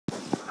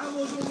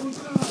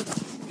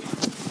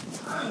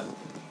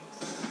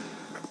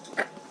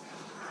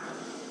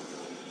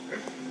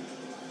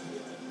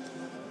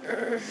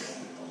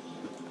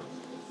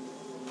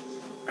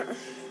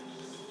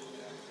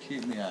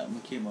Keep me out. I'm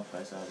gonna keep my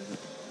face out of it.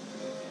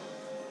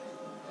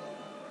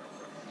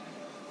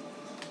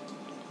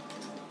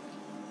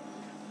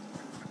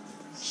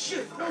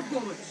 Shit, no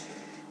bullets.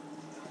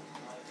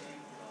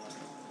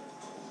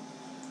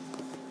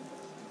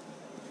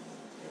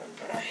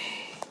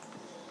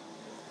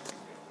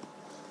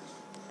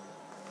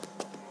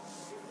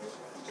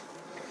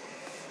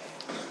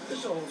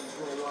 This will hold us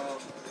for a while.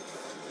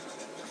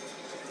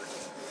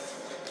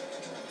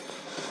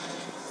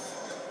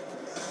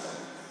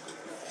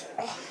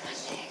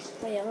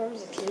 My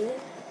arms are killing.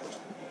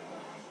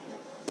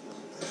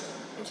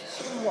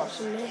 Just from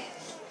watching me.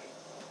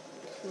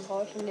 From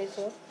watching this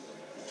up.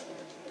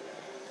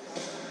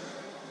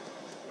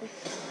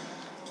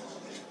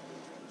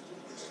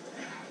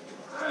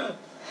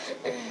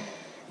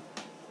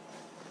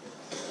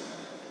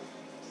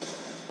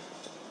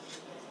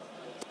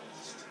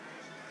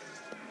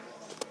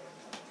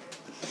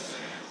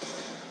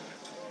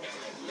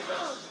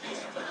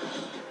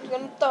 You're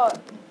gonna die.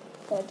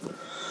 Dead.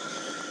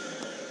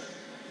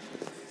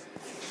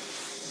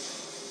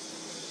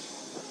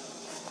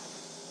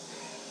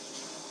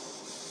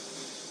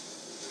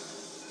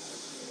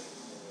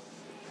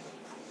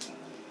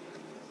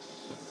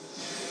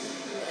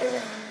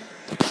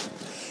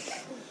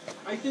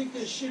 I think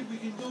there's shit we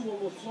can do when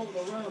we're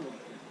floating around them.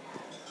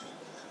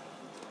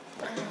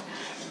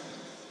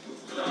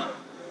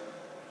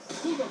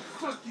 Who the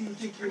fuck do you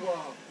think you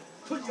are?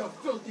 Put your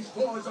filthy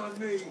paws on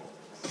me!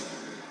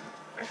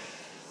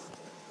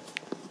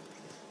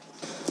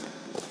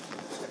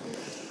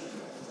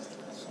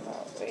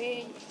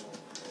 Sorry.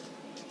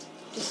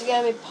 This is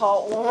gonna be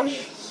part 1.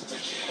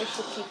 If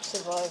we keep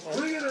surviving.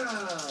 Bring it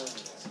on!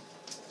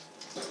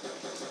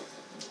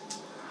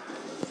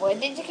 Why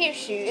did you keep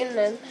shooting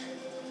then?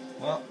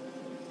 What?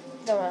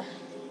 Come on.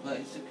 Like,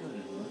 it's secure, isn't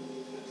it?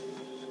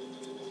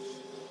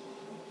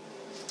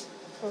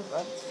 Oh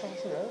god, it's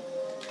facing up.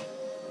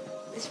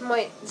 This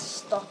might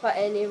stop at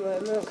any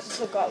moment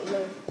because I've got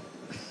like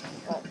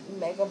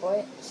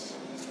megabytes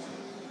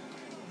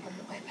on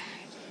the way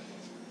back.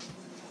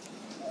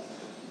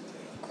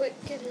 Quick,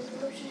 get as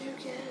much as you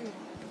can.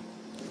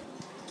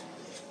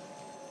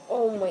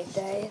 Oh my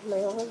day,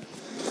 my arm.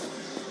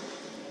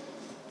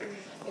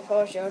 If I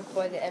was you, I'd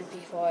buy the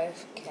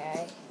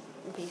MP5K.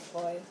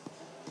 MP5.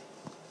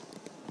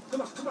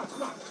 Come on,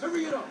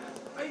 hurry it up!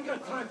 I ain't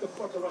got time to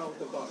fuck around with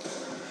the box.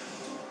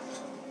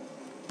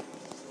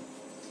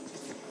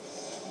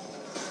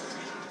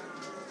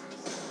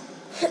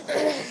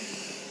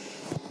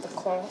 The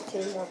quality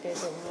might be a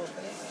bit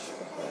rubbish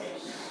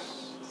because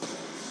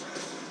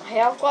I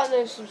have got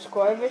no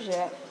subscribers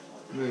yet.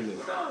 Really?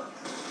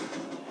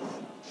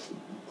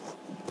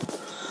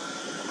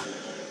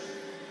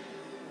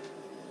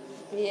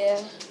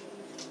 Yeah.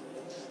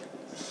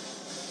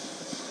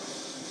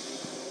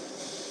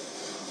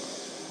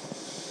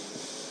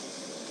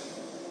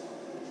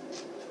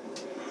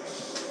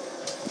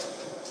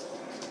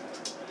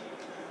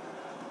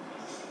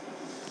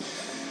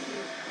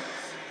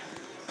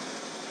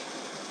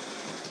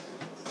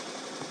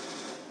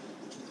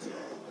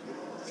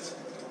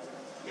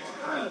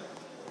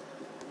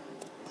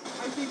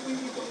 I think we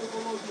need to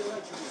overload the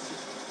electrical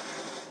system.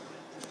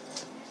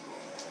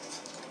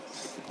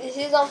 This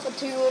is on for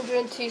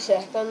 202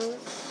 seconds.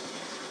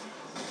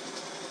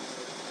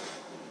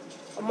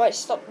 I might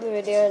stop the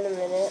video in a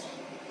minute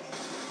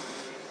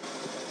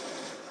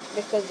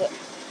because I'm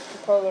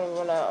probably going to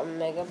run out of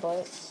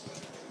megabytes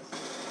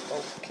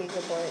or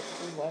gigabytes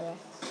and whatever.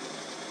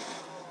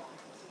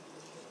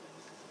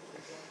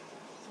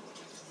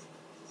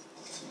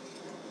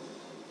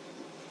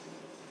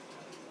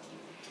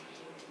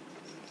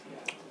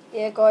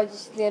 Yeah guys,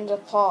 this is the end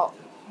of part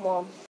 1.